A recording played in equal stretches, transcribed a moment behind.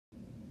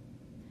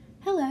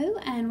Hello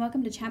and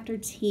welcome to Chapter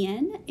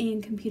 10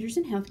 in Computers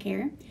in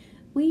Healthcare.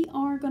 We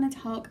are going to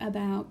talk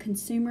about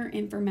consumer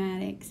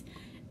informatics.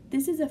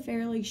 This is a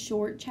fairly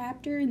short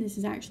chapter, and this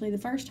is actually the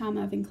first time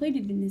I've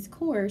included it in this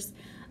course,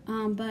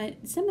 but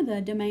some of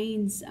the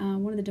domains,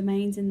 one of the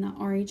domains in the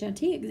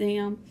RHIT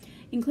exam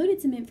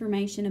included some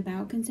information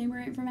about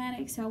consumer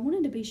informatics, so I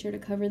wanted to be sure to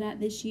cover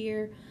that this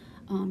year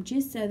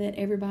just so that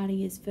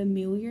everybody is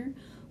familiar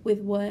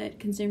with what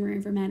consumer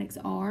informatics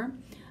are.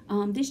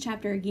 This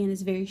chapter, again,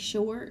 is very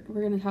short. We're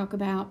going to talk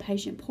about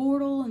patient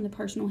portal and the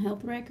personal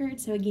health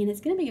record. So, again,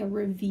 it's going to be a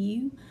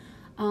review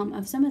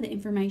of some of the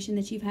information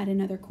that you've had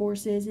in other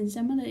courses and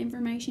some of the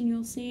information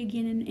you'll see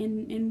again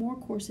in more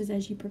courses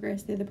as you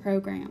progress through the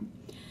program.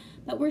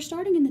 But we're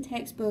starting in the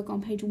textbook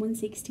on page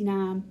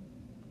 169.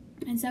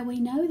 And so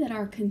we know that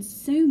our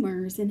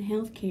consumers in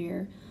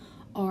healthcare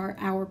are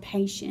our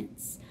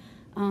patients.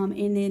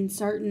 And in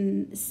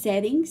certain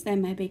settings, they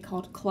may be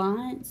called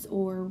clients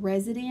or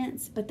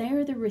residents, but they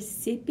are the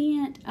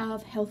recipient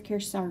of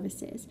healthcare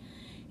services.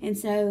 And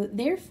so,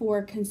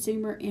 therefore,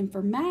 consumer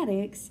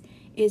informatics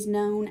is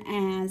known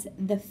as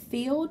the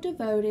field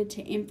devoted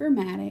to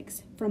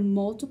informatics from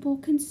multiple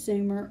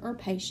consumer or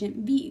patient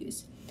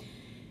views.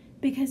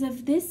 Because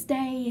of this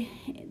day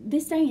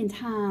and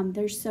time,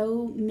 there's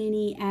so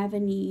many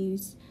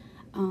avenues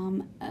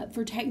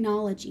for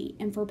technology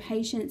and for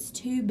patients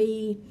to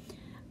be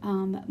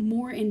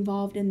more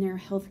involved in their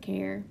health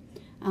care.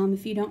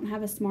 If you don't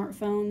have a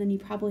smartphone, then you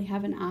probably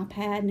have an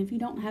iPad. And if you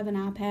don't have an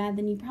iPad,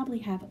 then you probably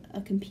have a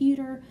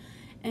computer.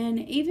 And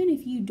even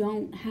if you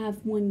don't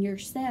have one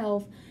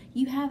yourself,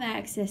 you have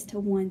access to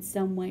one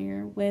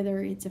somewhere, whether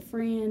it's a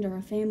friend or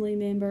a family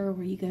member,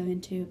 or you go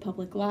into a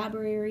public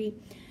library.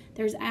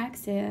 There's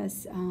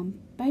access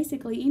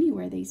basically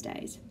anywhere these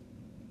days.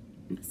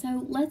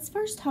 So let's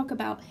first talk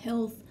about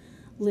health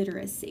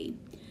literacy.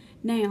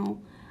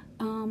 Now,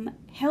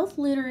 health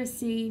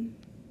literacy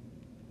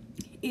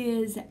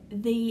is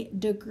the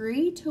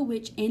degree to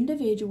which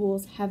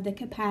individuals have the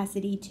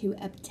capacity to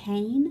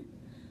obtain,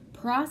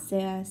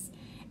 process,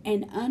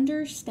 and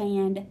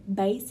understand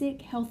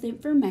basic health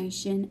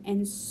information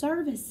and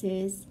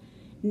services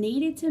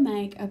needed to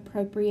make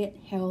appropriate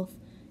health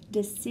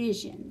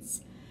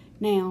decisions.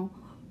 Now,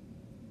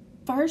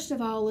 first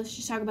of all, let's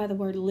just talk about the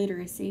word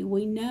literacy.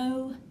 We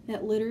know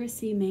that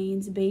literacy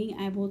means being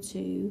able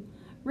to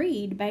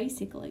read,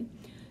 basically.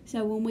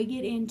 So when we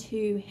get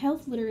into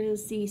health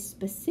literacy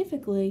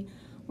specifically,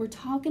 we're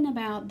talking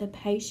about the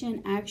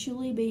patient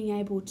actually being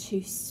able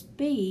to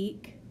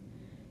speak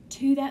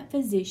to that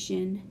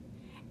physician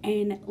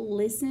and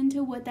listen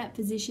to what that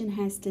physician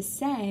has to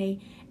say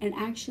and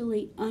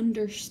actually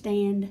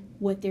understand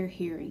what they're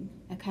hearing,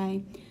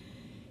 okay?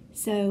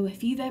 So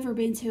if you've ever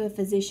been to a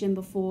physician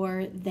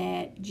before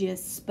that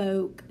just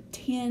spoke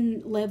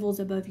 10 levels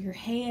above your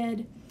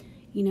head,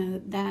 you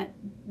know, that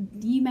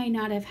you may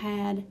not have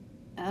had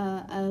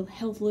a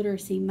health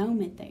literacy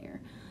moment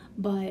there.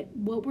 But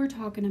what we're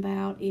talking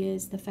about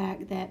is the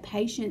fact that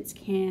patients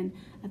can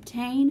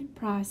obtain,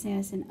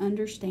 process, and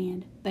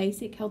understand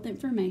basic health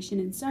information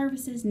and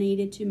services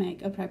needed to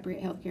make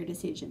appropriate healthcare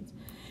decisions.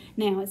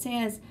 Now, it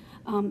says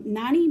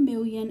 90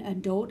 million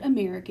adult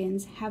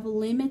Americans have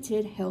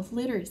limited health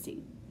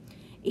literacy.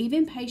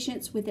 Even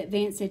patients with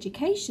advanced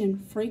education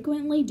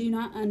frequently do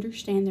not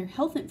understand their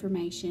health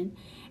information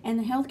and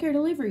the healthcare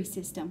delivery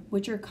system,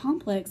 which are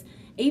complex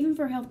even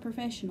for health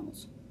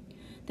professionals.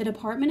 The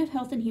Department of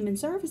Health and Human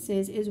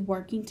Services is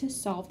working to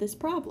solve this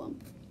problem.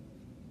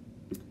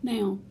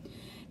 Now,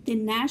 the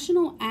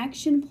National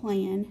Action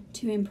Plan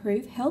to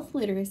Improve Health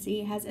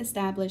Literacy has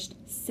established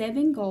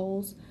 7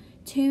 goals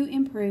to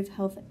improve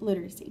health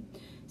literacy.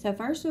 So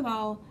first of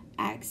all,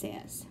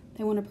 access.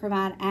 They want to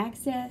provide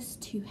access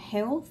to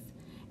health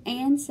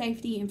and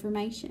safety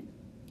information.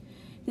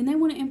 Then they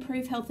want to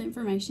improve health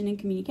information and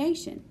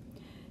communication.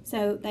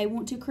 So they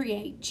want to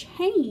create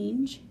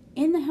change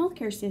in the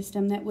healthcare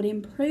system that would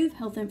improve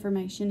health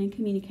information and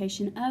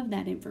communication of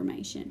that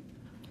information.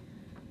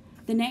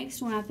 The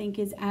next one I think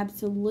is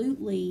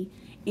absolutely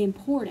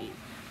important,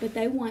 but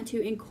they want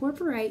to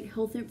incorporate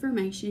health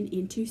information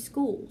into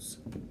schools.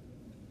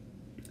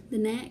 The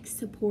next,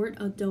 support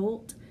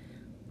adult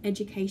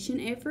education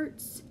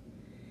efforts.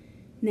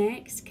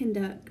 Next,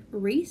 conduct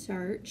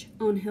research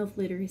on health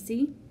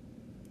literacy.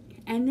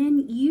 And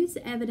then use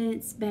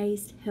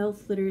evidence-based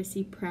health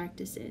literacy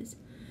practices.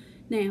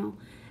 Now,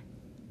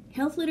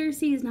 health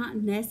literacy is not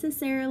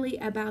necessarily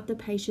about the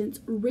patient's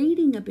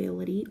reading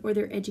ability or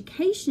their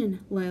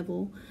education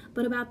level,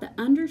 but about the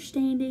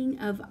understanding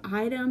of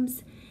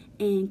items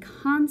and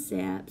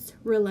concepts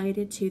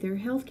related to their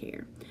health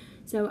care.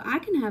 So I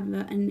can have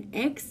an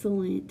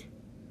excellent,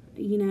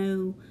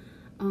 reading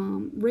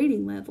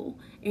level,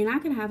 and I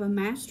could have a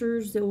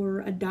master's or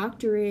a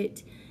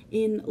doctorate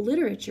in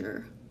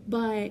literature,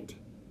 but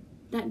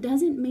that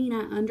doesn't mean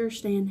I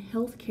understand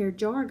healthcare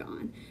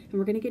jargon. And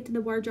we're going to get to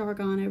the word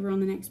jargon over on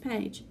the next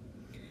page.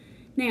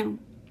 Now,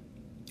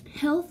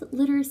 health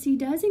literacy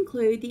does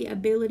include the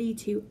ability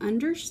to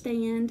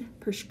understand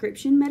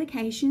prescription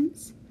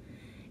medications,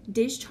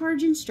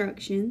 discharge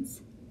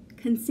instructions,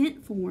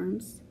 consent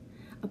forms,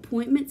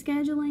 appointment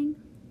scheduling,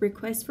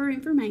 requests for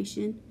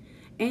information,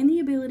 and the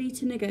ability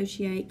to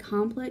negotiate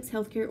complex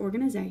healthcare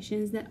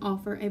organizations that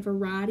offer a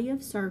variety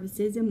of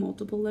services in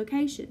multiple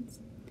locations.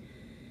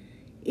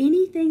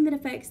 Anything that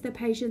affects the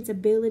patient's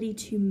ability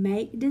to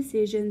make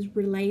decisions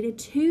related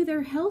to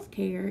their health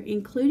care,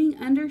 including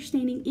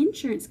understanding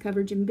insurance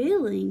coverage and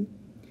billing,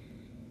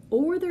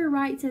 or their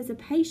rights as a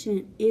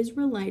patient, is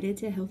related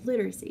to health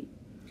literacy.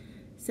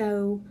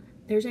 So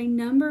there's a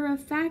number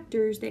of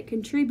factors that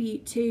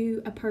contribute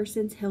to a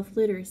person's health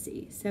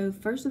literacy. So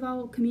first of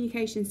all,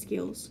 communication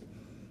skills.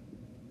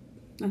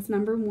 That's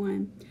number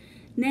one.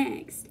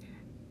 Next,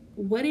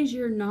 what is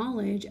your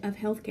knowledge of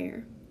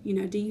healthcare?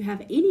 Do you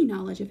have any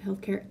knowledge of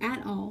healthcare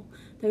at all?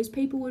 Those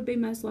people would be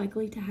most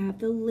likely to have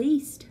the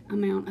least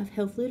amount of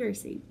health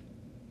literacy.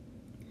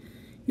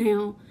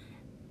 Now,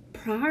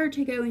 prior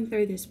to going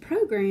through this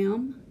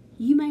program,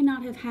 you may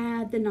not have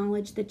had the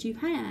knowledge that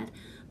you've had,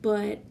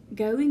 but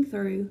going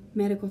through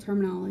medical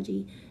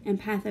terminology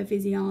and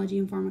pathophysiology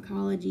and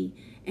pharmacology,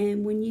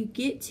 and when you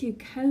get to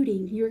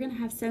coding, you're going to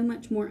have so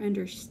much more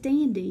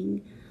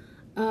understanding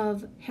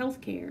of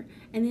healthcare.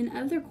 And then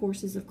other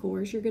courses, of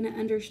course, you're going to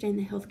understand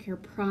the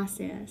healthcare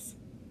process.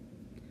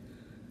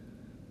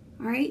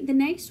 All right, the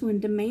next one,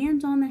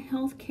 demands on the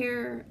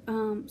healthcare,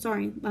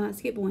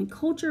 skip one,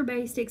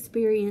 culture-based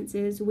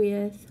experiences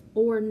with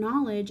or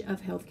knowledge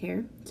of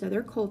healthcare, so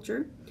their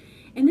culture.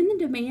 And then the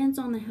demands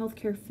on the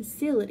healthcare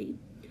facility.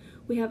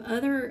 We have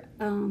other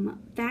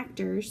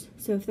factors,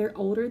 so if they're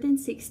older than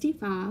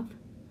 65,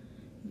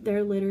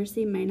 their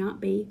literacy may not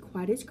be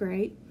quite as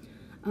great.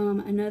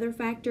 Another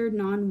factor,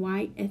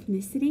 non-white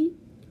ethnicity,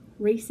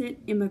 recent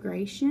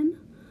immigration,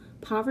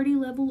 poverty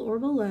level or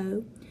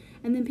below,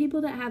 and then people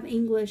that have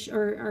English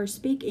or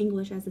speak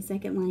English as a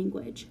second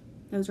language.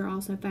 Those are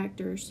also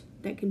factors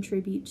that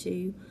contribute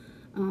to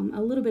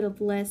a little bit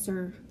of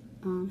lesser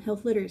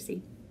health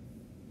literacy.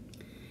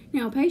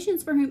 Now,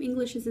 patients for whom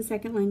English is a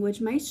second language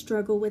may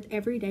struggle with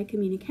everyday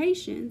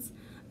communications,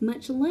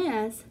 much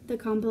less the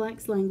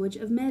complex language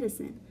of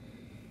medicine.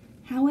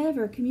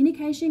 However,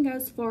 communication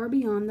goes far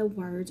beyond the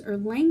words or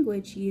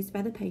language used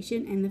by the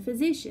patient and the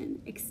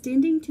physician,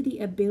 extending to the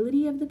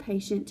ability of the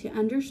patient to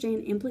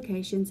understand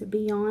implications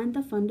beyond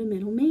the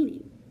fundamental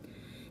meaning.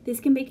 This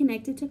can be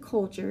connected to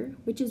culture,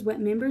 which is what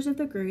members of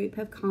the group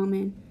have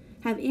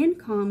in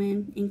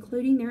common,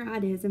 including their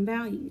ideas and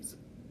values.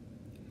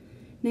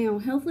 Now,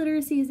 health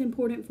literacy is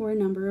important for a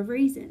number of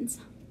reasons.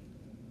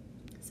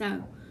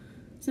 So,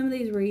 some of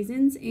these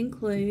reasons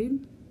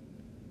include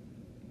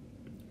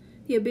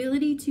the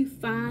ability to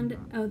find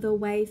the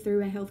way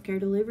through a healthcare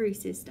delivery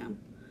system,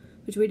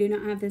 which we do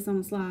not have this on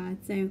the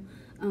slide, so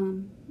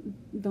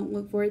don't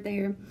look for it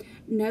there.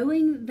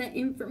 Knowing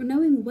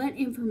what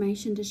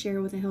information to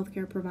share with a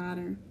healthcare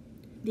provider,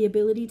 the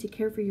ability to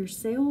care for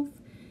yourself,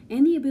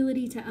 and the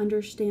ability to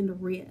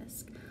understand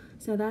risk.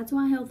 So that's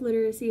why health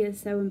literacy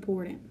is so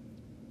important.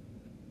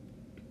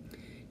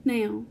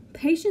 Now,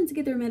 patients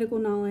get their medical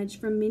knowledge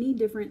from many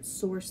different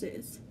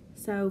sources.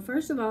 So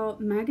first of all,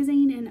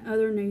 magazine and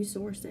other news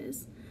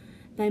sources.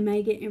 They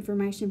may get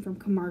information from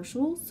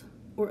commercials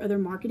or other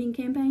marketing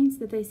campaigns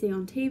that they see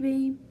on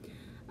TV.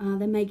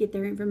 They may get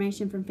their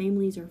information from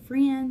families or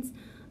friends.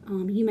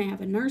 You may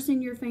have a nurse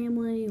in your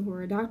family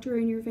or a doctor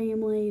in your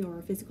family or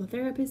a physical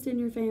therapist in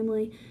your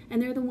family,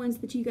 and they're the ones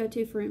that you go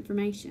to for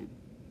information.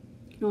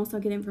 You can also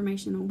get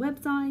information on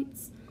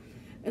websites.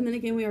 And then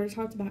again, we already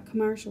talked about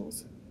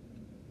commercials.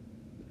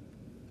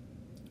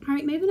 All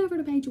right, moving over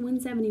to page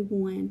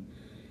 171.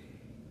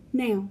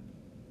 Now,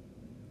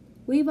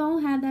 we've all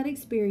had that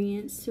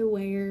experience to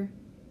where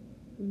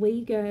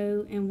we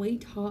go and we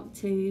talk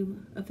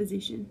to a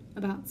physician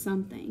about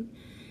something,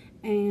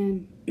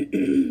 and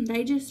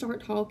they just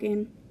start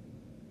talking,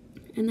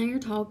 and they are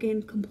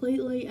talking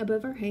completely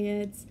above our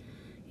heads.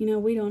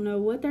 We don't know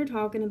what they're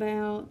talking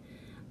about.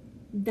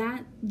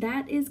 That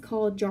is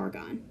called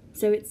jargon.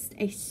 So it's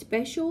a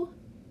special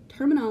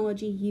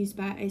terminology used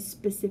by a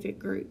specific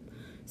group.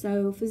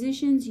 So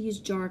physicians use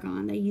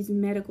jargon. They use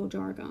medical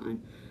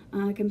jargon.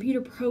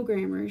 Computer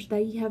programmers,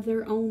 they have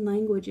their own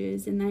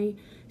languages and they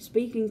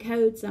speak in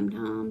code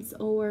sometimes.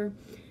 Or,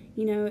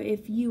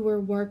 if you were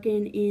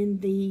working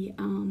in the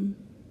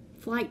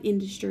flight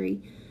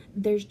industry,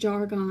 there's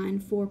jargon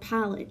for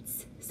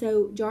pilots.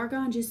 So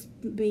jargon just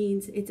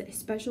means it's a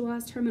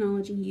specialized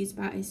terminology used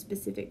by a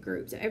specific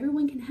group. So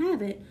everyone can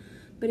have it,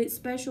 but it's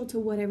special to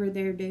whatever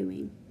they're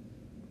doing.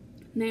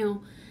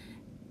 Now,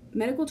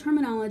 medical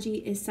terminology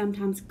is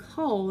sometimes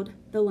called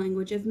the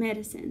language of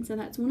medicine. So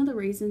that's one of the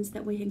reasons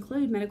that we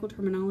include medical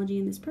terminology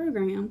in this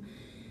program,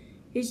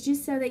 is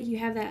just so that you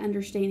have that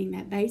understanding,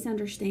 that base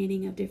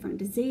understanding of different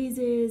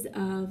diseases,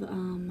 of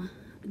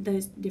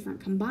those different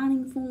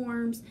combining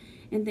forms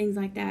and things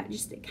like that.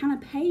 Just to kind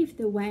of pave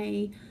the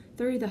way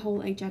through the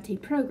whole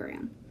HIT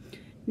program.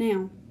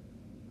 Now,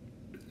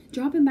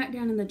 dropping back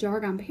down in the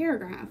jargon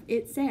paragraph,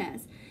 it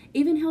says,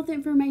 even health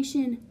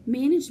information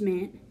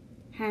management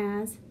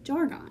has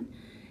jargon.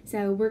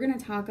 So we're going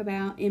to talk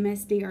about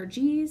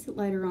MSDRGs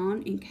later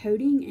on in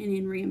coding and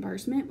in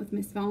reimbursement with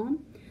Ms. Vaughn.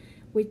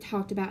 We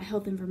talked about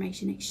health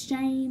information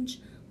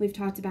exchange. We've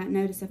talked about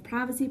notice of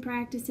privacy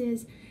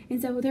practices.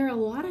 And so there are a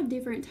lot of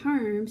different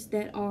terms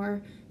that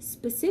are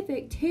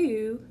specific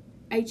to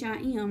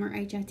HIM or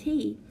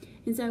HIT.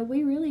 And so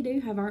we really do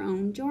have our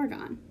own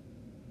jargon.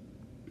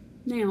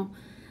 Now,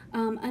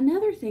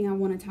 another thing I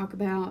want to talk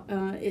about,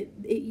 it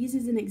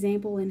uses an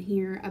example in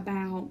here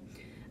about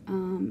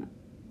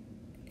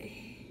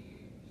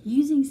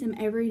using some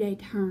everyday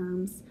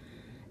terms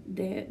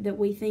that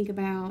we think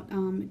about,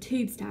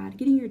 tubes tied,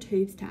 getting your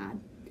tubes tied.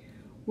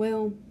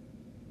 Well,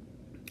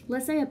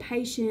 let's say a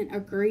patient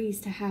agrees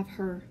to have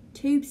her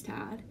tubes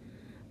tied,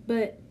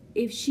 but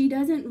if she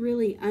doesn't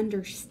really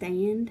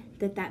understand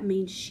that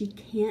means she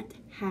can't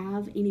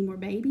have any more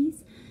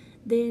babies,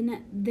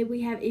 then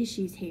we have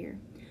issues here.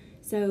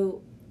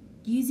 So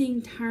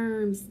using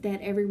terms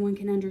that everyone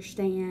can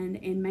understand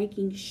and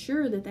making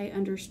sure that they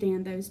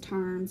understand those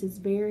terms is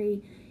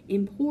very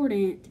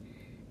important,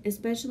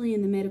 especially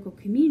in the medical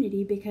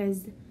community,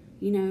 because,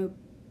 you know,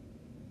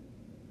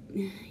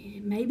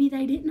 maybe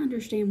they didn't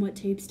understand what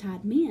tubes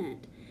tied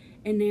meant,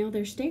 and now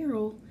they're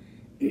sterile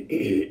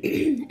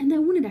and they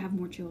wanted to have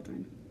more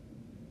children.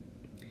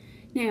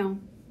 Now,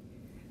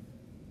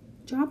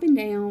 dropping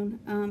down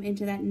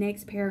into that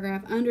next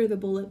paragraph under the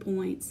bullet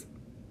points,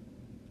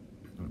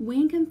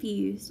 when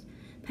confused,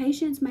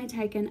 patients may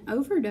take an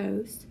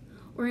overdose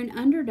or an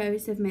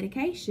underdose of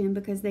medication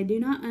because they do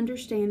not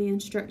understand the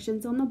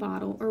instructions on the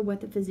bottle or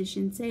what the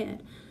physician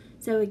said.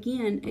 So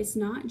again, it's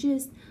not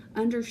just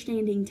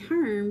understanding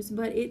terms,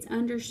 but it's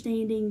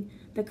understanding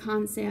the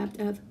concept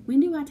of, when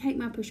do I take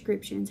my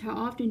prescriptions? How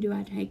often do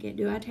I take it?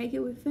 Do I take it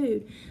with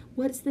food?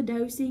 What's the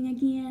dosing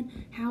again?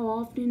 How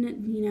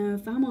often, you know,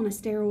 if I'm on a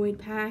steroid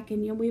pack,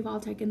 and you know, we've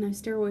all taken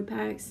those steroid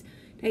packs,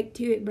 take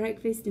 2 at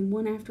breakfast and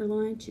 1 after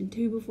lunch and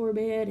 2 before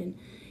bed, and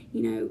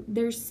you know,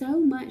 there's so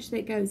much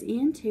that goes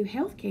into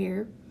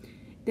healthcare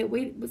that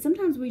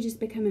sometimes we just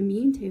become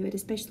immune to it,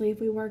 especially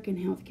if we work in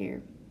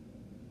healthcare.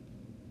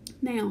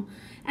 Now,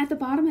 at the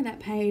bottom of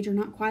that page, or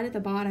not quite at the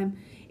bottom,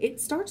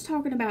 it starts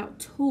talking about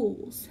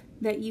tools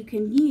that you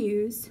can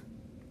use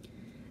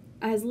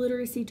as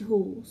literacy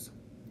tools.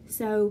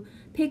 So,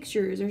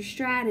 pictures or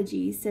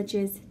strategies such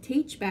as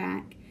Teach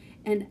Back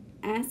and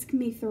Ask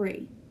Me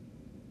 3.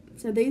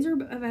 So, these are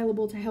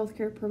available to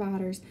healthcare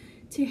providers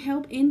to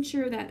help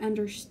ensure that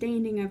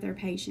understanding of their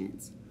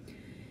patients.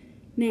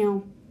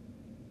 Now,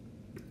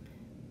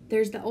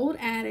 there's the old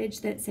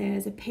adage that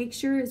says a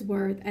picture is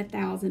worth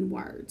 1,000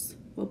 words.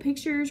 Well,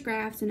 pictures,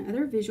 graphs, and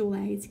other visual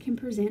aids can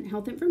present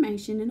health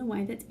information in a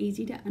way that's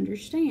easy to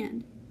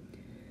understand.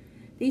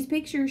 These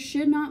pictures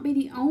should not be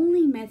the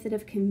only method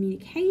of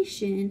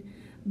communication,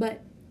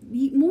 but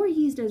more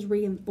used as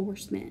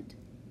reinforcement.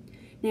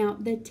 Now,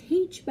 the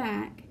Teach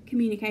Back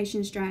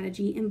communication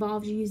strategy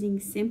involves using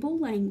simple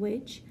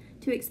language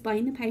to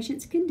explain the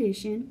patient's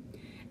condition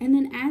and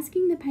then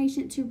asking the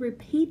patient to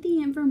repeat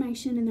the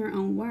information in their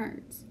own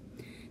words.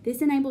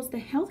 This enables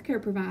the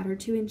healthcare provider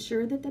to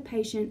ensure that the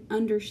patient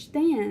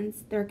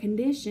understands their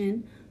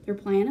condition, their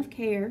plan of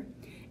care,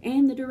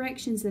 and the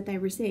directions that they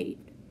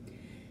received.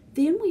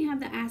 Then we have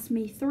the Ask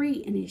Me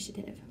 3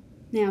 initiative.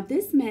 Now,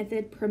 this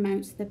method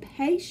promotes the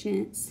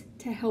patients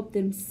to help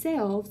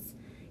themselves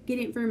get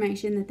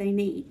information that they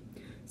need.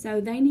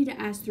 So they need to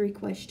ask 3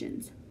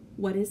 questions.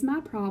 What is my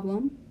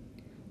problem?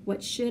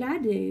 What should I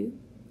do?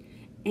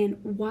 And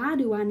why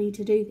do I need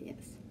to do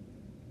this?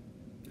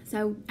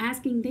 So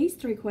asking these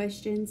 3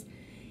 questions,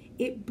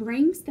 it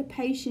brings the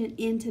patient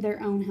into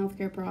their own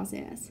healthcare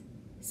process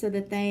so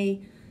that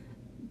they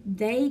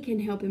can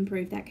help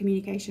improve that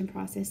communication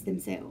process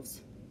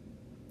themselves.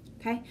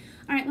 Okay?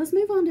 All right, let's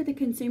move on to the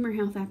consumer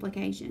health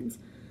applications.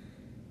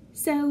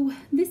 So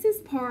this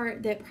is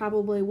part that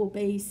probably will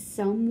be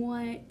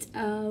somewhat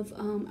of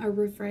a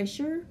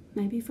refresher,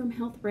 maybe from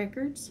health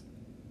records.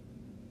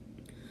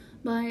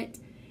 But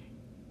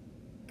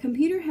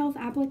computer health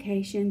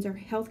applications are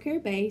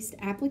healthcare-based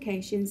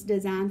applications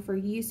designed for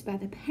use by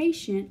the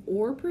patient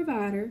or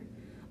provider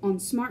on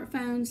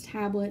smartphones,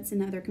 tablets,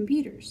 and other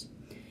computers.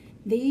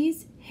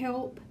 These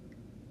help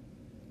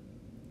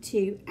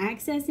to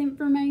access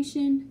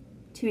information,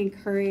 to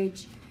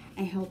encourage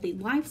a healthy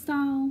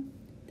lifestyle.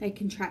 They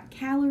can track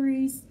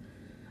calories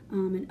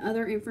and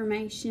other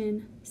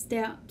information,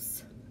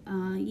 steps.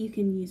 You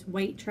can use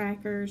weight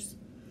trackers.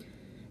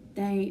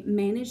 They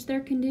manage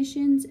their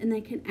conditions, and they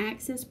can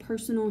access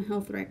personal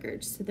health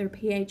records, so their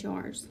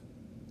PHRs.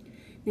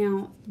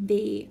 Now,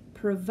 the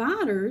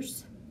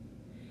providers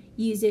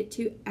use it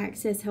to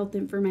access health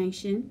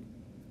information,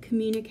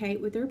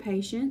 communicate with their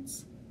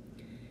patients,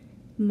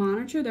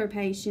 monitor their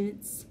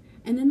patients,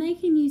 and then they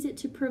can use it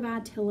to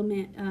provide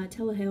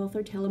telehealth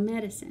or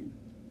telemedicine.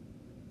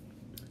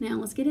 Now,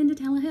 let's get into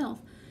telehealth.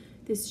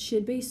 This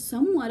should be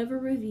somewhat of a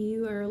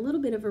review, or a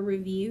little bit of a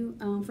review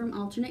from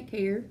alternate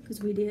care,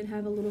 because we did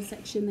have a little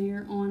section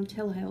there on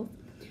telehealth.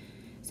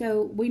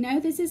 So we know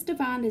this is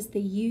defined as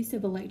the use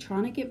of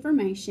electronic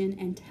information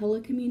and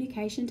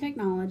telecommunication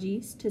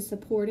technologies to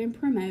support and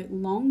promote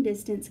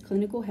long-distance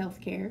clinical health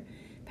care,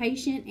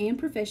 patient and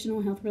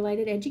professional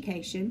health-related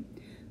education,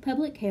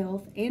 public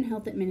health, and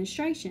health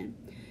administration.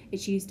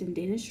 It's used in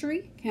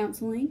dentistry,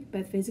 counseling,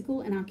 both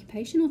physical and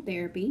occupational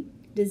therapy,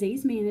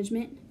 disease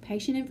management,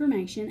 patient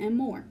information, and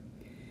more.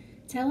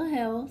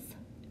 Telehealth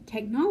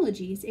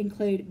technologies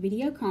include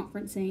video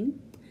conferencing,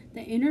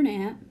 the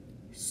internet,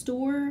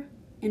 store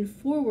and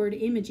forward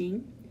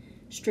imaging,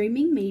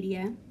 streaming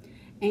media,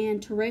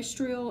 and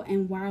terrestrial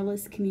and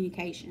wireless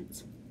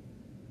communications.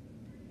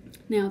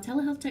 Now,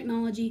 telehealth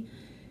technology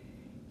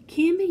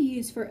can be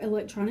used for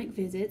electronic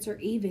visits or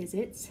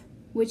e-visits,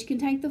 which can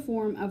take the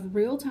form of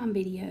real-time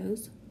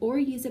videos or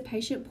use a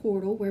patient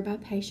portal whereby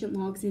patient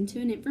logs into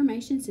an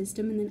information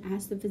system and then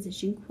asks the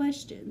physician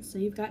questions. So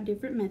you've got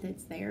different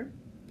methods there.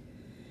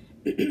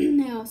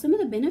 Now, some of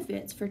the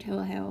benefits for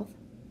telehealth.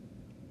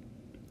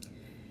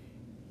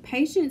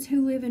 Patients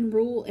who live in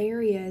rural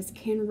areas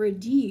can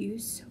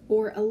reduce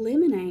or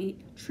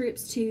eliminate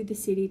trips to the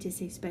city to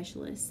see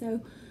specialists.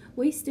 So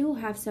we still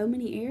have so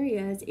many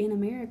areas in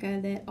America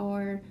that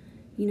are,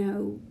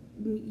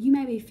 you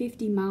may be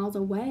 50 miles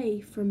away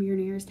from your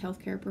nearest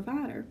healthcare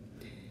provider.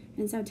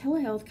 And so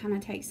telehealth kind of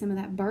takes some of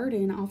that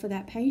burden off of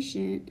that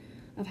patient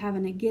of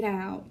having to get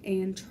out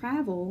and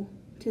travel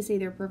to see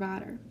their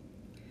provider.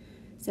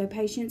 So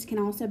patients can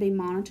also be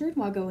monitored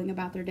while going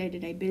about their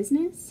day-to-day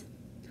business.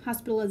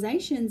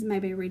 Hospitalizations may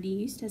be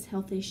reduced as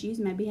health issues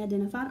may be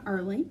identified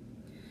early.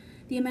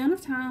 The amount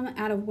of time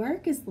out of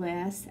work is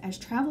less as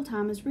travel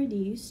time is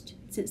reduced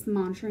since the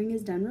monitoring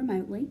is done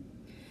remotely.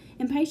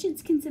 And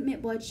patients can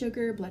submit blood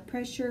sugar, blood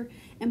pressure,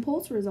 and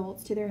pulse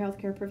results to their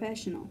healthcare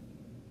professional.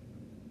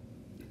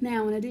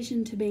 Now, in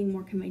addition to being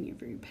more convenient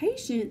for your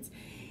patients,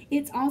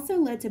 it's also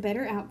led to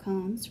better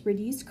outcomes,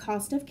 reduced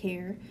cost of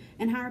care,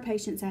 and higher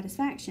patient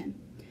satisfaction.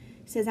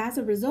 It says as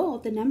a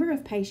result, the number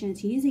of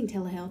patients using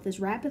telehealth is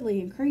rapidly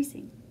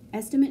increasing.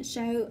 Estimates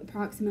show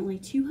approximately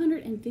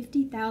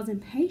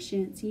 250,000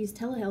 patients used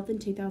telehealth in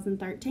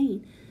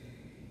 2013.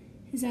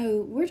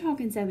 So we're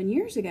talking 7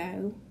 years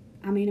ago.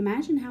 I mean,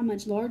 imagine how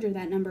much larger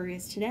that number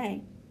is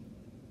today.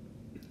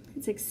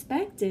 It's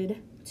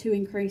expected to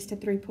increase to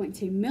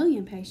 3.2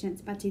 million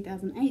patients by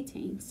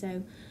 2018.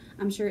 So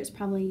I'm sure it's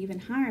probably even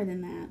higher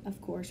than that, of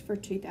course, for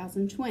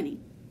 2020.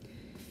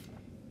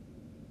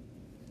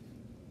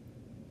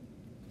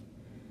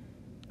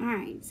 All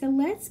right, so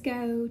let's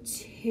go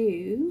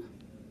to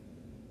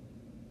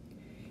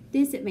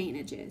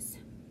disadvantages.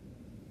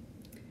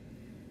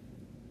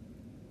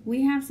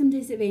 We have some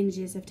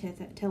disadvantages of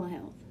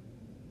telehealth.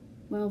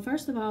 Well,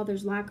 first of all,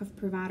 there's lack of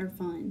provider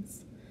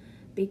funds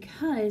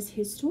because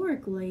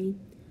historically,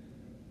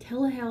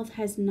 telehealth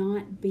has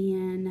not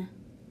been,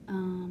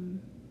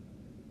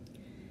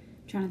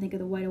 trying to think of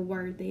the way to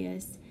word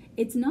this,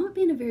 it's not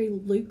been a very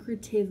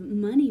lucrative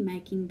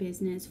money-making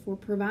business for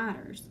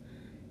providers.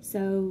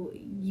 So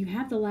you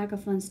have the lack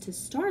of funds to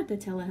start the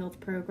telehealth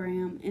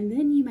program, and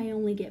then you may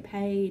only get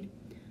paid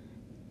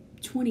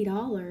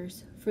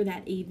 $20 for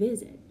that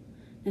e-visit.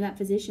 Now that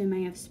physician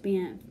may have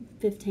spent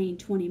 15,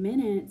 20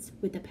 minutes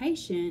with the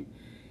patient,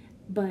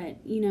 but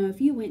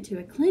if you went to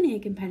a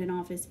clinic and paid an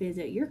office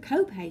visit, your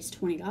copay is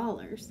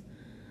 $20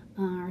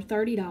 or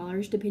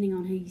 $30 depending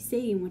on who you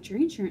see and what your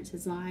insurance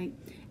is like,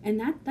 and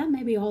that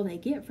may be all they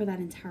get for that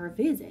entire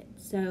visit.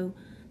 So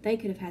they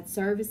could have had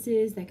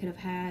services, they could have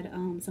had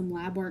some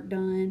lab work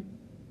done.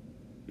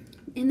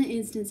 In the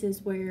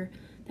instances where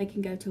they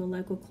can go to a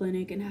local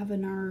clinic and have a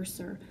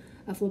nurse or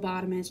a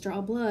phlebotomist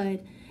draw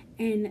blood,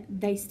 and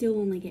they still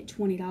only get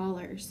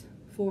 $20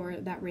 for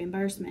that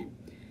reimbursement.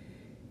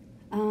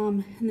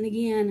 And then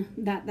again,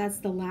 that's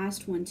the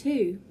last one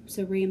too.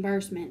 So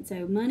reimbursement.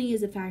 So money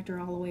is a factor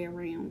all the way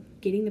around.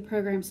 Getting the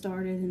program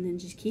started and then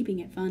just keeping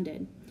it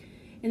funded.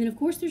 And then of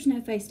course there's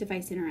no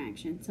face-to-face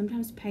interaction.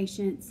 Sometimes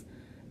patients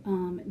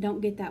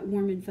don't get that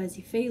warm and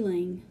fuzzy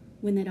feeling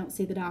when they don't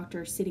see the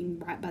doctor sitting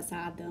right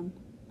beside them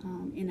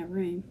in a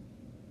room.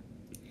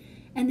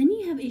 And then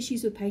you have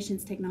issues with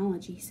patients'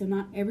 technology. So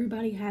not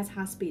everybody has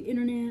high-speed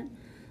internet.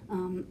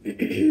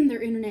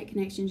 Their internet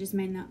connection just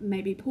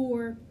may be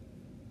poor.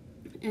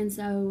 And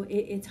so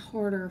it's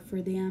harder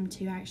for them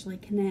to actually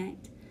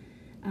connect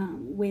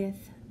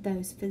with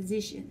those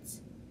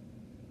physicians.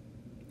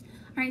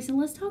 All right, so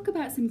let's talk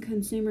about some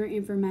consumer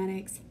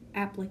informatics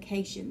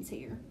applications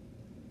here.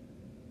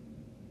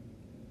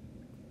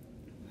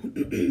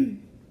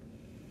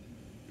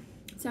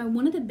 So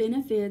one of the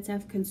benefits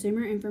of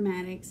consumer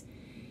informatics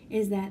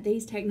is that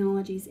these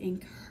technologies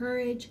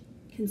encourage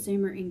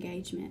consumer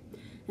engagement.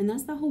 And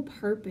that's the whole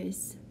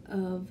purpose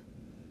of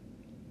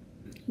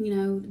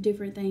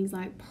different things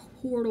like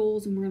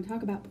portals, and we're going to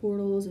talk about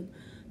portals and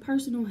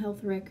personal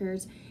health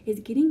records, is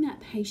getting that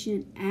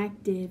patient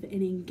active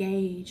and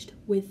engaged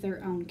with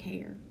their own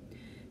care.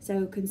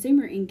 So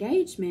consumer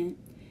engagement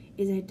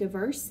is a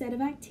diverse set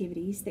of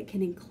activities that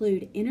can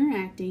include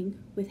interacting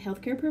with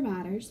healthcare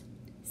providers,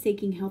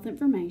 seeking health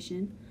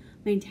information,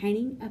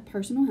 maintaining a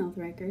personal health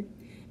record,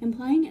 and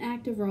playing an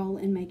active role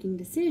in making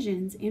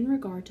decisions in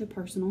regard to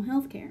personal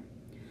health care.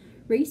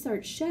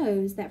 Research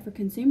shows that for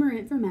consumer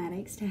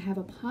informatics to have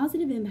a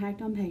positive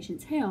impact on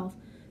patients' health,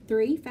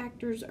 3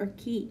 factors are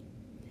key: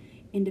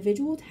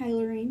 individual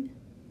tailoring,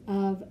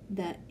 of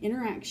the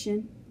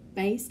interaction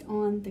based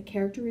on the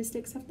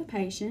characteristics of the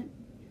patient,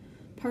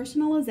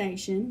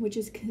 personalization, which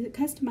is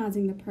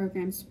customizing the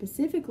program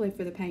specifically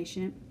for the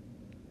patient,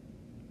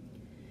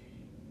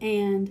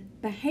 and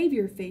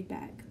behavior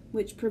feedback,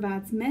 which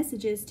provides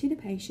messages to the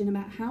patient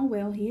about how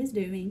well he is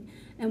doing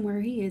and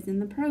where he is in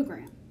the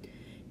program.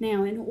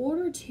 Now, in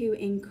order to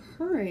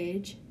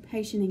encourage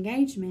patient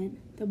engagement,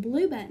 the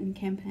Blue Button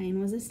campaign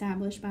was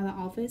established by the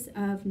Office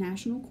of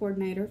National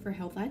Coordinator for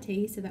Health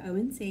IT, so the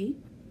ONC,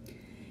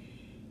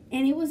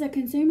 and it was a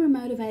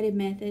consumer-motivated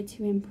method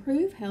to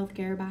improve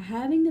healthcare by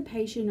having the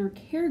patient or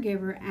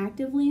caregiver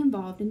actively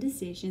involved in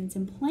decisions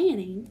and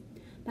planning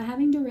by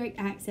having direct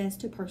access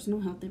to personal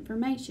health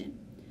information.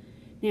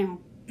 Now,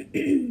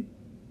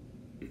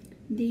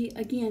 the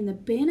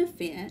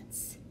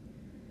benefits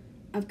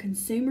of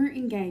consumer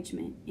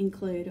engagement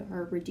include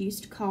our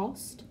reduced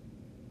cost,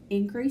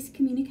 increased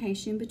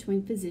communication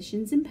between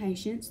physicians and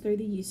patients through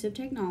the use of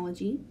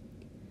technology,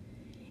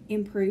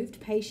 improved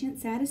patient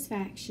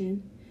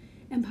satisfaction,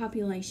 and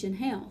population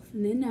health.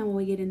 And then now when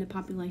we get into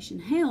population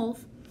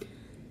health,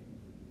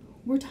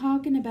 we're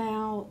talking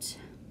about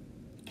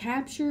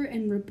capture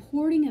and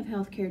reporting of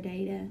healthcare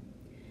data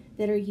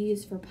that are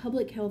used for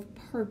public health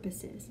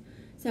purposes.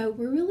 So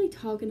we're really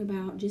talking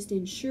about just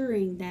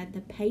ensuring that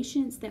the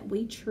patients that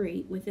we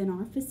treat within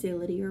our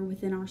facility or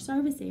within our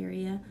service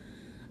area,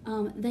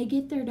 they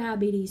get their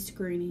diabetes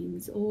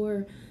screenings,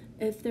 or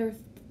if they're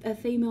a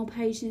female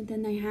patient,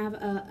 then they have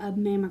a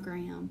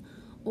mammogram,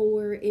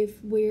 or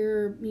if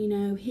we're,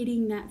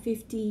 hitting that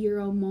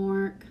 50-year-old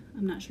mark.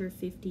 I'm not sure if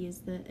 50 is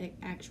the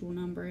actual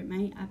number.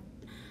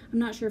 I'm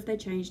not sure if they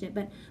changed it,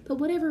 but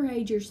whatever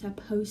age you're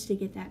supposed to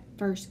get that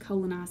first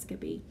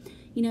colonoscopy,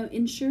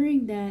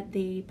 ensuring that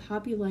the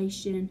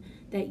population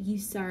that you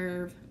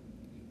serve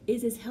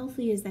is as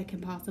healthy as they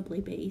can possibly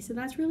be. So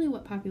that's really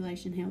what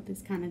population health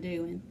is kind of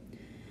doing.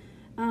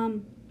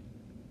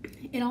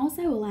 It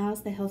also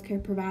allows the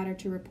healthcare provider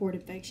to report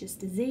infectious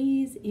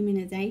disease,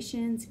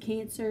 immunizations,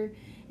 cancer,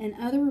 and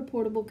other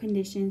reportable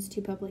conditions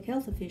to public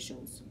health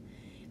officials.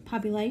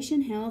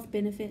 Population health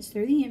benefits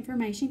through the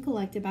information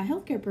collected by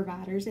healthcare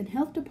providers and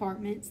health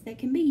departments that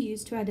can be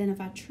used to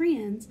identify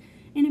trends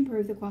and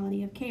improve the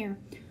quality of care.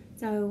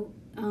 So,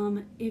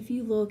 if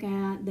you look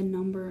at the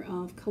number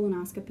of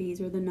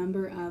colonoscopies or the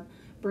number of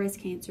breast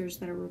cancers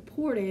that are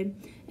reported,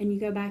 and you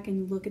go back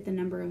and look at the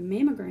number of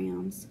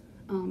mammograms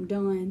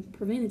done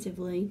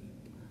preventatively,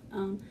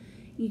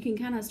 you can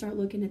kind of start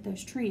looking at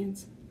those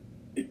trends.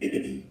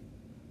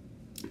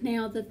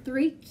 Now, the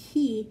three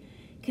key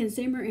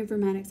consumer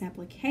informatics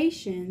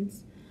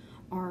applications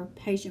are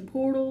patient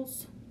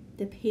portals,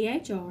 the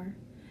PHR,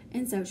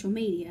 and social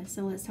media.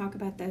 So let's talk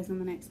about those on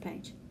the next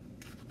page.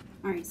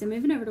 All right, so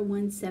moving over to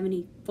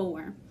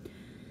 174.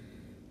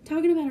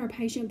 Talking about our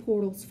patient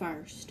portals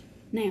first.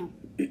 Now,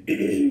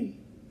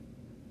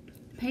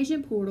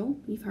 patient portal,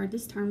 you've heard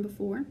this term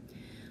before,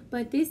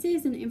 but this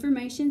is an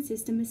information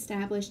system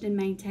established and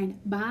maintained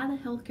by the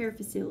healthcare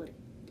facility.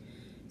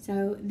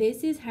 So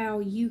this is how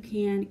you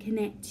can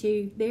connect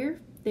to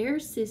their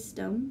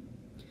system,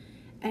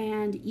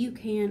 and you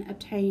can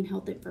obtain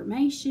health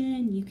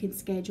information. You can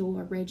schedule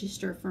or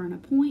register for an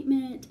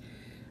appointment.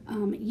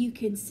 You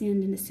can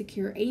send in a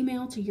secure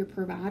email to your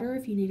provider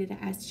if you needed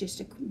to ask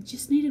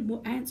needed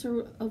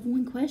answer of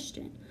one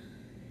question.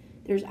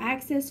 There's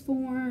access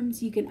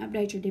forms. You can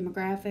update your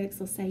demographics.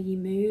 Let's say you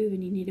move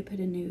and you need to put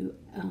a new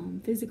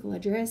physical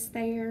address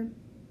there.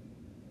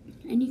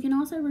 And you can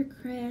also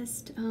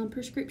request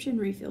prescription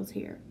refills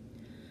here.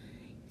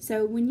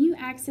 So when you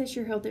access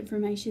your health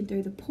information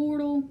through the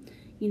portal,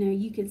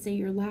 you can see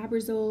your lab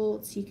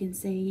results. You can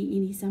see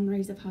any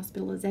summaries of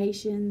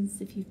hospitalizations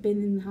if you've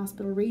been in the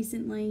hospital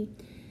recently.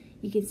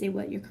 You can see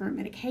what your current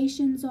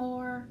medications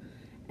are.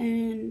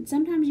 And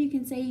sometimes you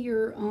can see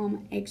your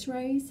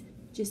x-rays.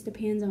 Just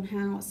depends on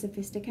how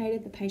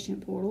sophisticated the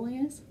patient portal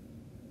is.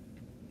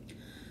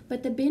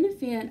 But the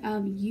benefit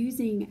of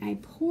using a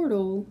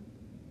portal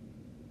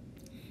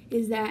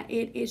is that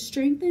it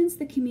strengthens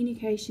the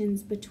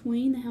communications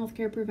between the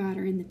healthcare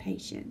provider and the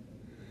patient.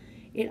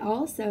 It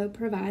also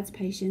provides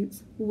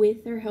patients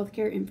with their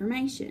healthcare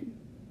information,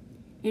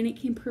 and it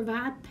can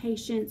provide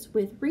patients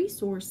with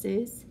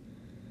resources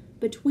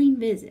between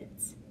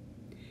visits.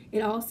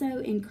 It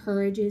also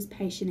encourages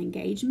patient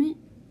engagement.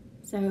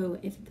 So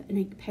if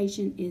a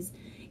patient is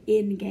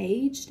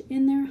engaged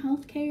in their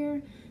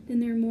healthcare, then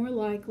they're more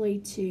likely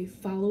to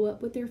follow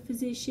up with their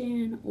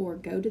physician or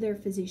go to their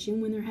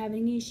physician when they're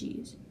having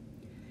issues.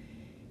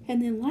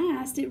 And then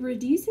last, it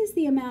reduces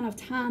the amount of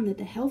time that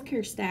the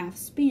healthcare staff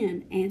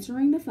spend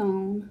answering the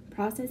phone,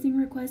 processing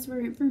requests for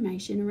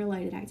information, and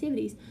related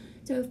activities.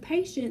 So if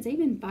patients,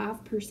 even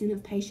 5%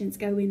 of patients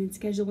go in and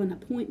schedule an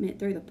appointment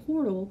through the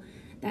portal,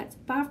 that's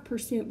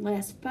 5%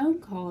 less phone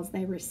calls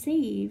they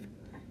receive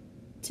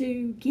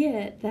to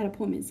get that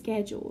appointment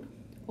scheduled.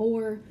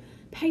 Or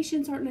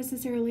patients aren't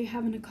necessarily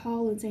having to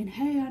call and saying,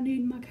 hey, I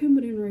need my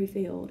Coumadin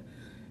refilled.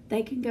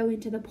 They can go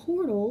into the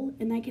portal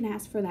and they can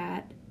ask for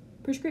that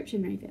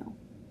prescription refill.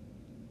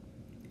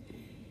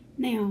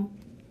 Now,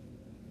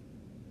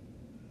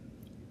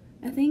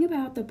 A thing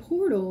about the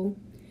portal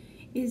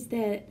is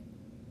that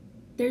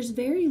there's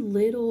very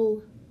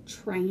little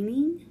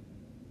training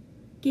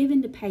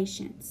given to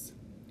patients,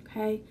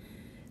 okay?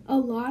 A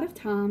lot of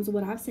times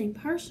what I've seen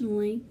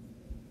personally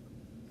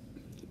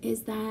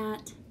is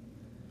that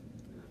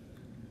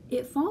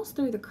it falls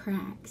through the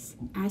cracks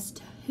as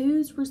to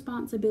whose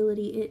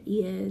responsibility it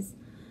is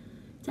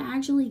to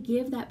actually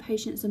give that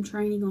patient some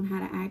training on how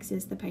to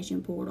access the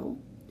patient portal.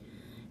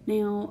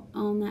 Now,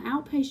 on the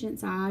outpatient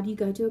side, you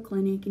go to a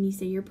clinic and you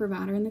see your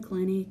provider in the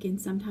clinic, and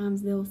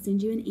sometimes they'll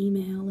send you an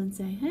email and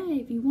say, hey,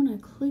 if you want to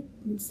click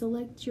and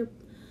select your,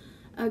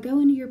 go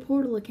into your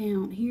portal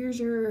account, here's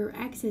your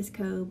access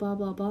code, blah,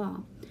 blah, blah.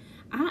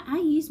 I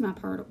use my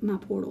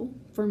portal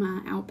for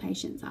my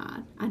outpatient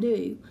side. I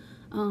do.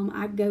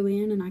 I go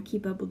in and I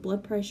keep up with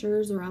blood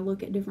pressures, or I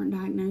look at different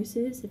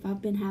diagnoses. If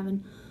I've been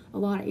having a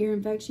lot of ear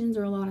infections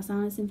or a lot of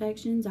sinus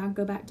infections, I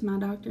go back to my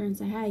doctor and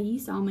say, hey, you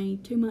saw me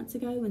 2 months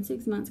ago and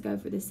 6 months ago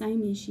for the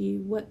same issue.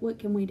 What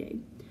can we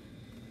do?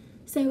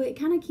 So it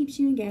kind of keeps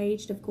you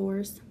engaged, of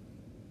course.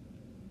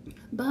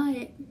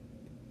 But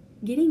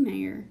getting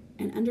there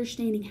and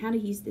understanding how to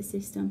use the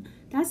system,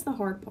 that's the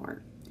hard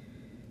part.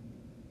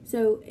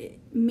 So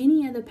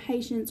many of the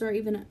patients are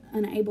even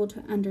unable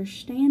to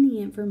understand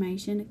the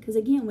information because,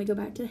 again, we go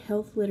back to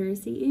health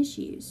literacy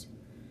issues.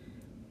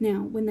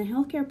 Now, when the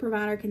healthcare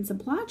provider can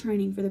supply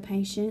training for the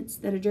patients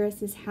that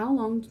addresses how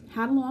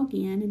to log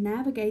in and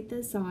navigate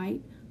the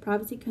site,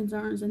 privacy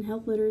concerns, and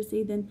health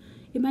literacy, then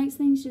it makes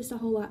things just a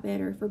whole lot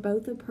better for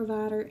both the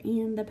provider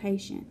and the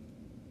patient.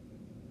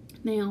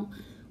 Now,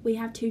 we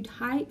have two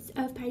types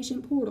of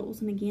patient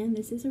portals, and again,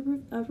 this is a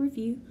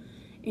review.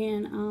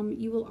 And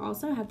you will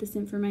also have this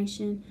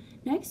information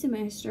next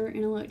semester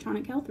in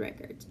electronic health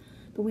records.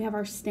 But we have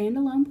our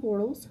standalone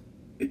portals,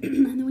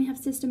 and then we have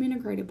system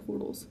integrated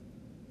portals.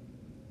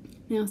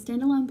 Now,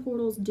 standalone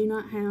portals do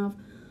not have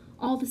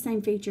all the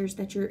same features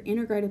that your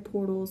integrated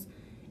portals,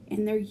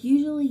 and they're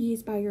usually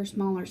used by your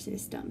smaller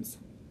systems.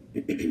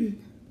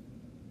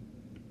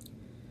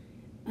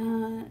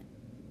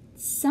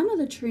 Some of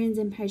the trends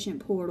in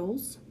patient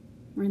portals,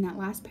 or in that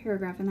last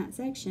paragraph in that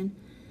section,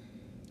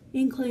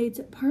 includes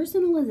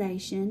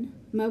personalization,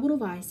 mobile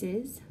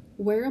devices,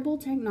 wearable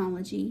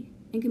technology,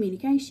 and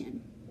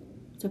communication.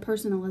 So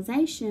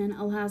personalization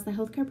allows the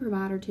healthcare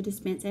provider to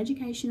dispense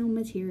educational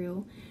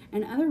material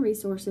and other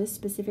resources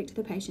specific to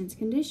the patient's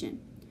condition.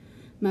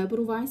 Mobile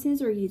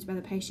devices are used by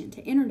the patient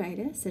to enter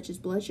data, such as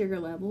blood sugar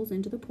levels,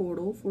 into the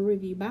portal for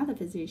review by the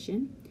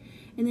physician.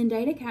 And then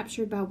data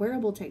captured by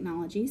wearable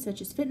technology,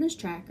 such as fitness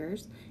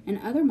trackers and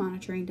other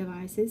monitoring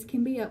devices,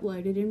 can be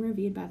uploaded and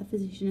reviewed by the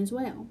physician as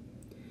well.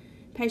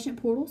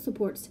 Patient portal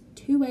supports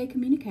two-way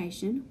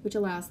communication, which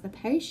allows the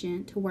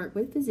patient to work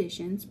with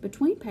physicians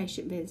between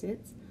patient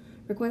visits,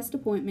 request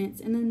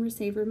appointments, and then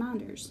receive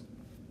reminders.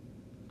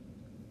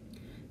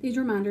 These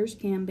reminders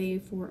can be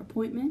for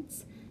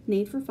appointments,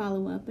 need for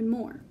follow-up, and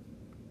more.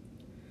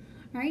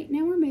 All right,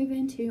 now we're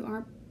moving to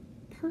our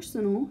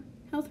personal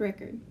health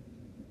record.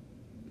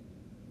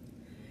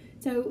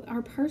 So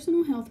our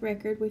personal health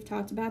record, we've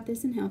talked about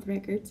this in health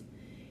records,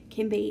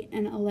 can be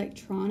an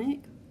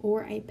electronic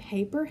or a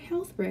paper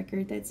health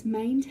record that's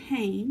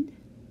maintained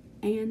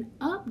and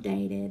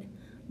updated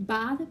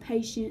by the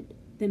patient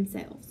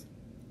themselves,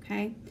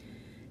 okay?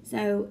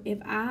 So if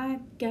I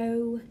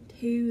go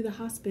to the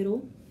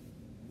hospital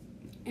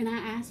and I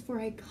ask for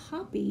a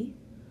copy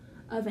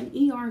of an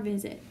ER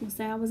visit, we'll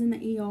say I was in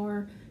the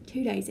ER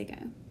 2 days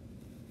ago,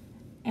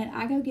 and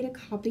I go get a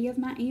copy of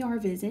my ER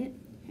visit,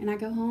 and I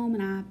go home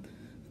and I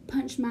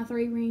punch my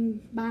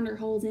 3-ring binder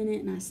holes in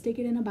it and I stick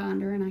it in a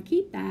binder and I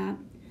keep that.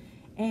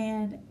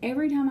 And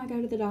every time I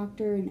go to the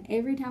doctor and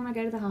every time I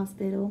go to the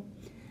hospital,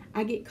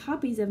 I get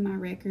copies of my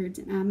records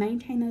and I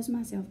maintain those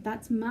myself.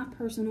 That's my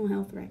personal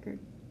health record.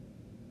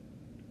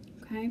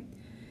 Okay?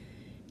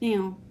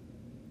 Now,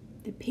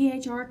 the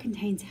PHR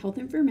contains health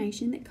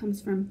information that comes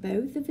from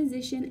both the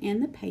physician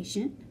and the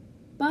patient,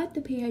 but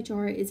the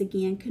PHR is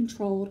again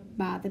controlled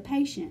by the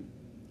patient.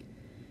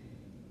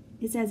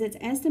 It says it's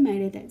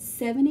estimated that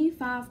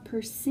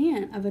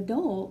 75% of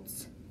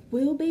adults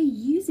will be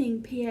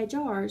using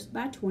PHRs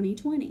by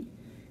 2020.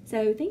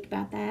 So think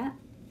about that.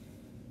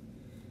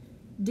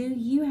 Do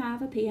you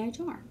have a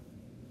PHR?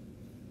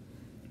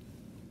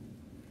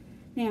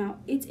 Now,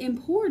 it's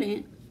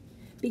important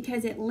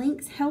because it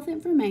links health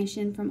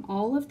information from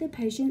all of the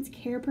patient's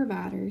care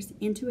providers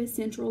into a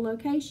central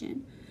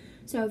location.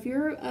 So if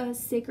you're a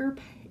sicker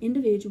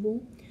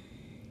individual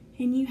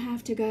and you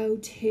have to go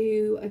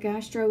to a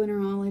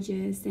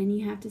gastroenterologist and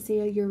you have to see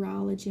a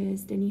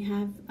urologist and you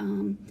have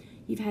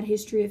you've had a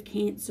history of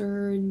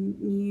cancer and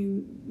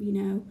you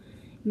know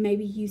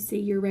maybe you see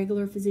your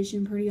regular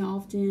physician pretty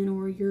often,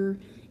 or you're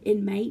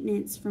in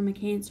maintenance from a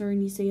cancer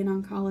and you see an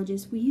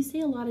oncologist, well, you see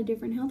a lot of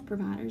different health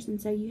providers,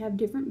 and so you have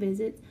different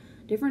visits,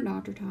 different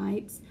doctor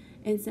types,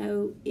 and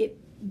so it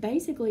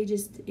basically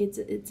just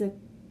it's a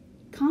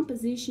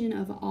composition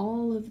of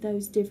all of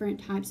those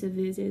different types of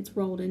visits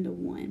rolled into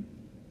one.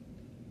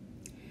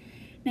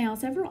 Now,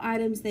 several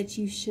items that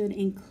you should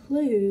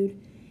include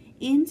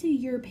into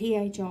your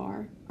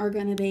PHR are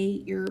going to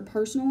be your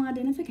personal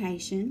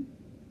identification.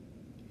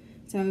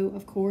 So,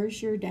 of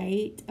course, your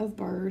date of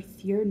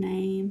birth, your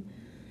name,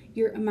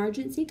 your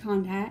emergency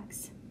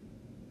contacts,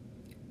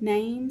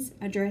 names,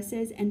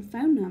 addresses, and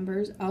phone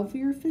numbers of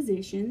your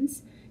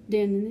physicians,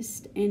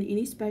 dentist, and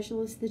any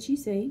specialist that you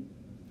see,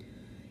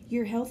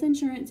 your health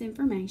insurance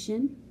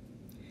information,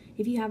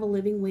 if you have a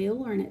living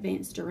will or an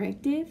advance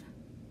directive,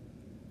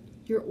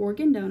 your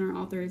organ donor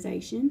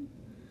authorization,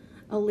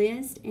 a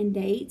list and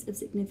dates of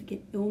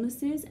significant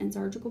illnesses and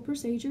surgical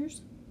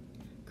procedures,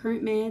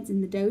 current meds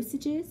and the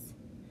dosages,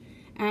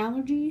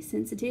 allergies,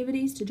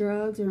 sensitivities to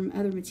drugs or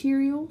other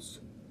materials.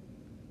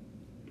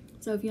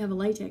 So if you have a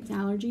latex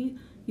allergy,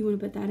 you want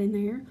to put that in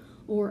there,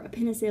 or a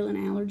penicillin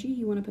allergy,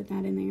 you want to put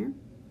that in there.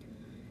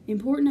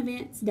 Important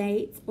events,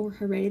 dates, or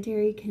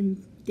hereditary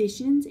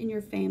conditions in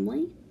your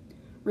family,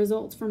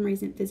 results from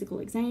recent physical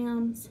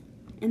exams,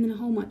 and then a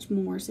whole much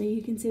more. So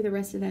you can see the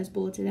rest of those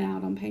bulleted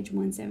out on page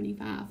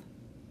 175.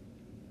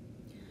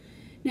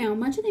 Now,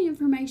 much of the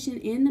information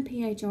in the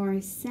PHR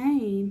is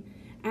same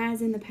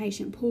as in the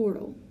patient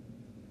portal.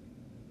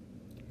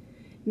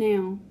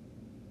 Now,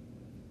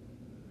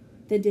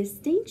 the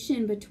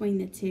distinction between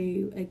the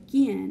two,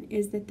 again,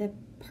 is that the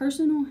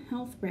personal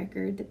health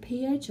record, the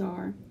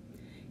PHR,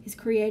 is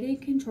created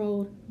and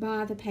controlled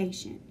by the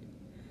patient,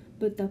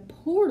 but the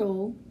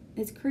portal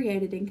is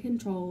created and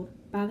controlled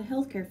by the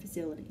healthcare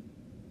facility.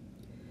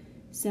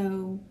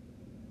 So,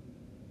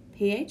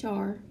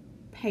 PHR,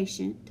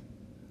 patient,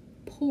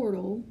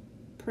 portal,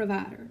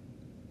 provider.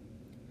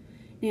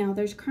 Now,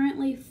 there's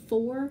currently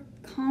 4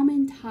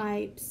 common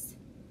types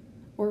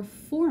or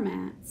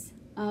formats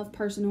of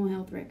personal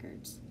health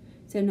records.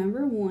 So,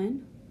 number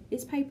 1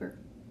 is paper.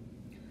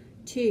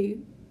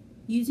 2,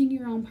 using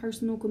your own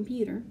personal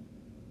computer.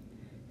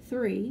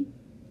 3,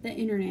 the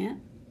internet.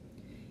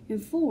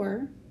 And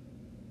 4,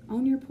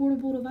 on your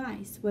portable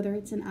device, whether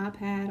it's an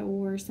iPad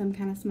or some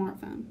kind of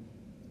smartphone.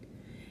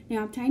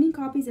 Now, obtaining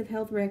copies of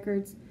health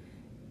records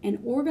and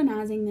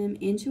organizing them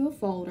into a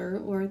folder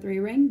or a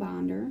 3-ring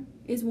binder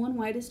is one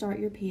way to start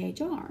your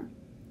PHR.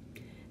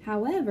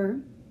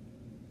 However,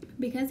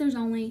 because there's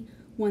only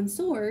one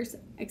source,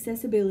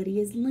 accessibility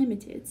is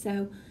limited.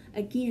 So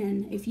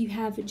again, if you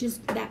have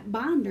just that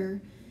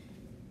binder,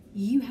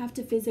 you have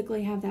to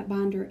physically have that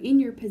binder in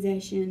your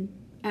possession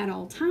at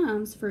all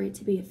times for it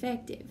to be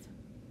effective.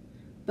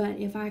 But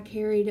if I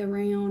carried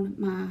around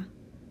my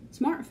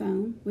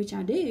smartphone, which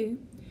I do,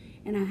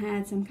 and I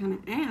had some kind of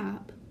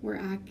app where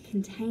I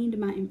contained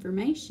my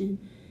information,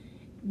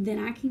 then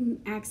I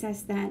can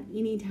access that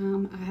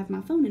anytime I have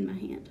my phone in my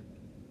hand.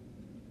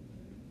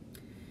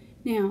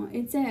 Now,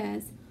 it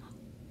says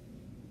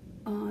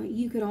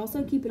you could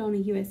also keep it on a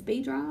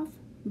USB drive,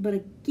 but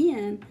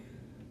again,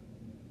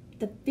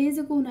 the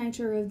physical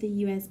nature of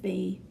the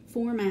USB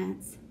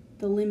formats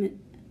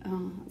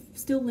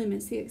still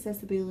limits the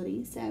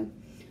accessibility. So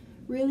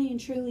really and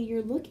truly,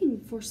 you're looking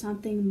for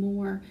something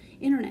more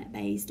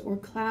internet-based or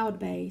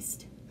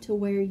cloud-based to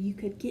where you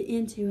could get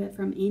into it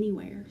from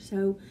anywhere.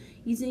 So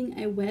using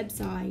a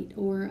website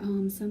or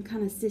some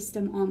kind of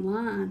system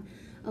online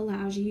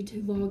allows you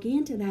to log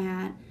into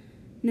that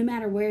no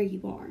matter where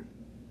you are.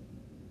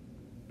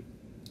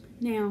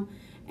 Now,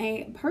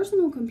 a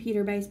personal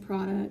computer-based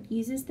product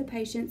uses the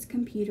patient's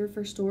computer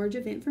for storage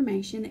of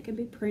information that can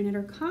be printed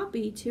or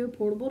copied to a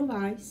portable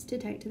device to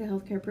take to the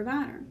healthcare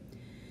provider.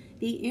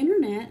 The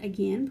internet,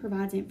 again,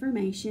 provides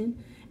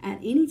information at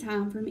any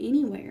time from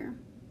anywhere.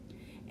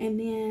 And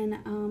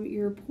then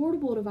your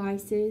portable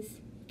devices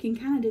can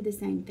kind of do the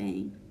same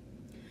thing.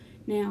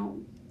 Now,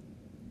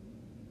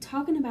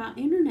 talking about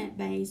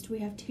internet-based, we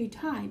have 2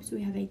 types.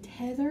 We have a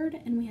tethered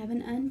and we have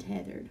an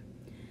untethered.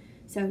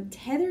 So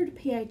tethered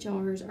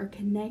PHRs are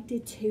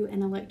connected to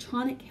an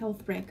electronic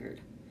health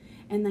record,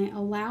 and they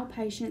allow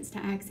patients to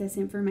access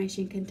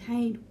information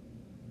contained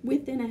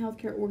within a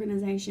healthcare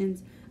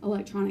organization's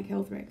electronic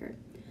health record.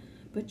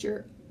 But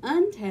your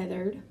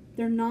untethered,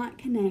 they're not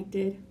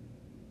connected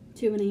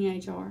to an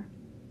EHR.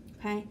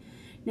 Okay?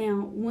 Now,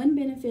 one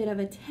benefit of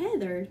a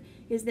tethered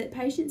is that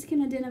patients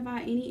can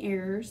identify any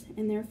errors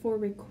and therefore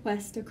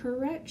request a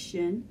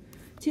correction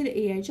to the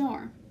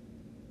EHR.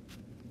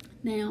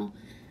 Now,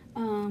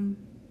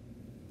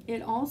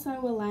 it also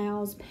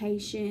allows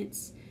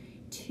patients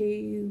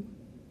to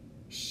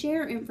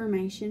share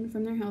information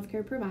from their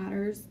healthcare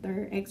providers,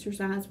 their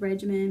exercise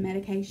regimen,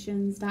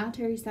 medications,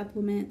 dietary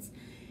supplements,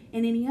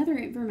 and any other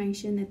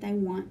information that they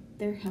want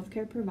their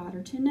healthcare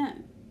provider to know.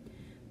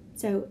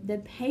 So the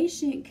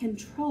patient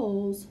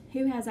controls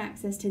who has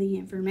access to the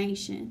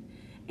information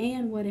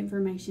and what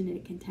information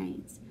it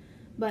contains.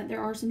 But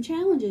there are some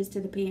challenges to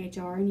the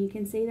PHR, and you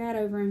can see that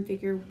over in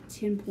figure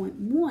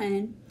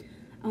 10.1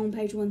 on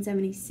page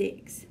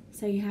 176.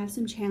 So you have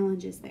some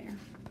challenges there.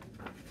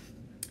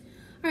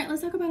 All right,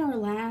 let's talk about our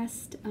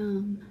last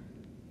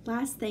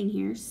thing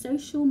here,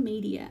 social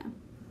media.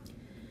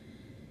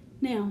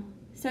 Now,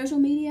 social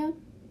media,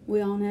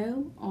 we all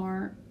know,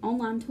 are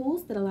online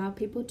tools that allow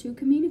people to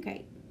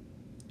communicate.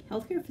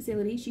 Healthcare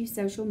facilities use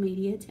social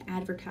media to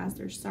advertise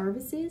their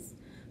services,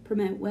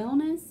 promote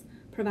wellness,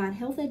 provide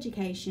health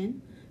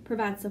education,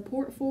 provide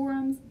support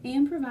forums,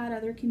 and provide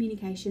other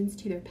communications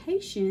to their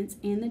patients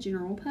and the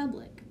general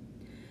public.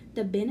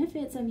 The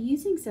benefits of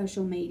using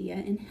social media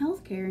in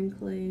healthcare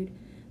include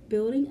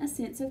building a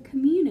sense of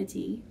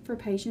community for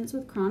patients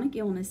with chronic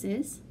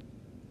illnesses.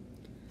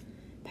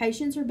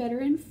 Patients are better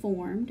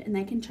informed and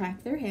they can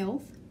track their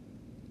health.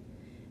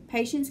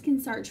 Patients can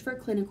search for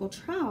clinical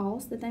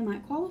trials that they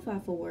might qualify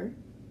for,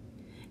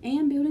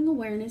 and building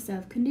awareness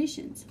of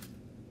conditions.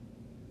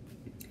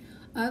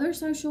 Other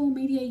social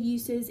media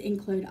uses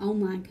include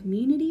online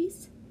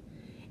communities,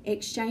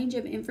 exchange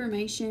of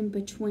information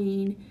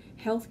between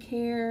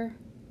healthcare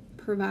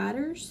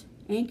providers,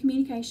 and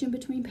communication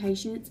between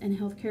patients and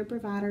healthcare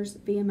providers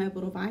via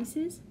mobile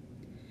devices.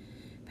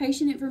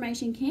 Patient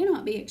information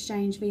cannot be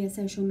exchanged via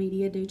social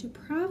media due to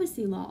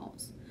privacy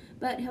laws,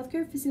 but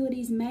healthcare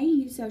facilities may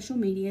use social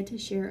media to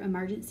share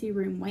emergency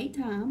room wait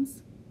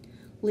times,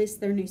 list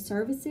their new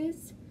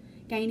services,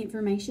 gain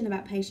information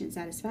about patient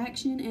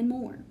satisfaction, and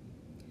more.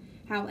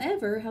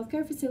 However,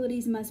 healthcare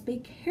facilities must be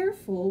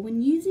careful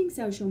when using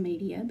social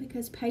media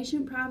because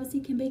patient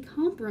privacy can be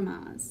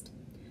compromised.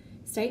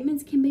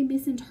 Statements can be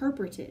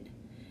misinterpreted,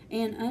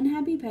 and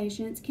unhappy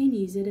patients can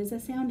use it as a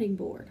sounding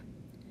board.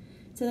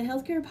 So the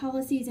healthcare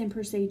policies and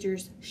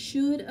procedures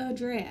should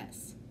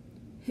address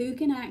who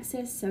can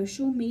access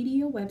social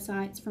media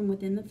websites from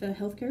within the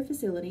healthcare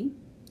facility.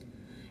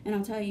 And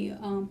I'll tell you,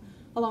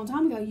 a long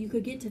time ago, you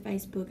could get to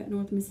Facebook at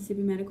North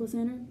Mississippi Medical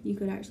Center. You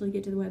could actually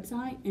get to the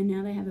website, and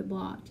now they have it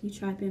blocked. You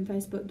type in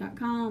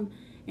facebook.com,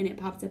 and it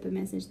pops up a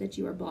message that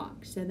you are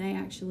blocked. So they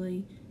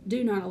actually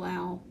do not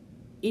allow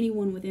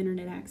anyone with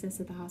internet access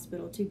at the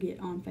hospital to get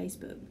on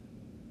Facebook.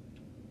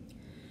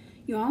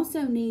 You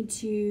also need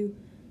to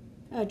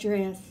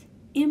address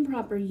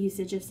improper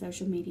usage of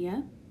social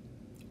media,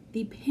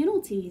 the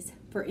penalties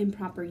for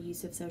improper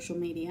use of social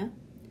media,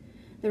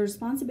 the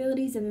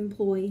responsibilities of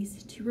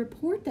employees to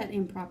report that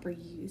improper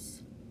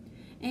use,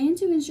 and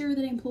to ensure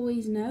that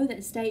employees know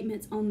that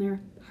statements on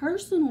their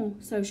personal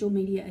social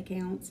media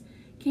accounts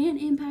can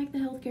impact the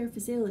healthcare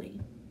facility.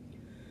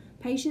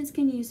 Patients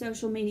can use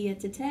social media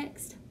to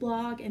text,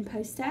 blog, and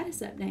post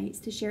status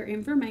updates to share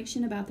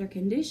information about their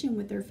condition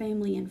with their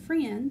family and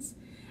friends,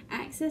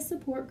 access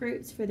support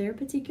groups for their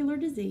particular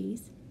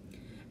disease,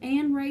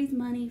 and raise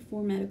money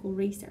for medical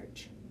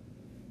research.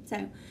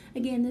 So,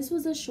 again, this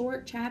was a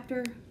short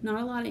chapter, not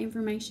a lot of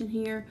information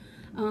here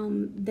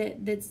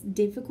that's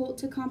difficult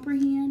to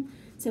comprehend.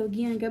 So,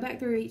 again, go back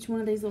through each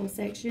one of these little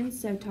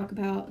sections. So,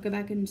 go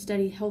back and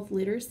study health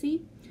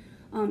literacy,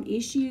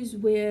 issues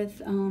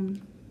with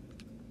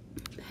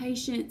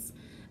patients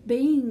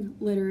being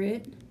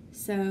literate,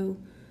 so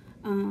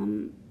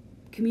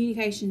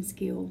communication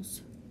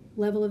skills,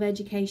 level of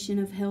education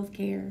of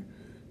healthcare,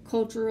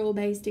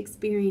 cultural-based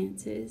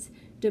experiences,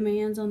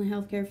 demands on the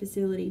healthcare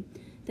facility,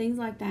 things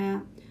like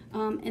that.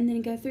 And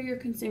then go through your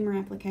consumer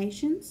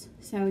applications.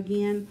 So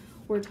again,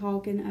 we're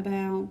talking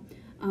about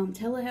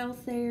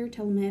telehealth there,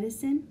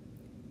 telemedicine,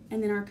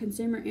 and then our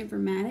consumer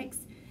informatics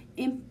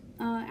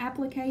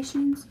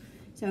applications.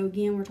 So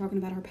again, we're talking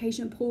about our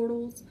patient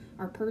portals,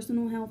 our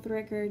personal health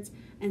records,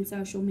 and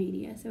social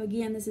media. So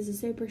again, this is a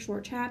super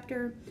short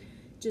chapter.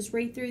 Just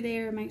read through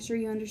there, make sure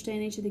you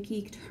understand each of the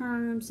key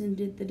terms and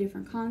the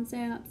different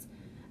concepts.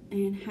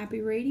 And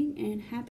happy reading and happy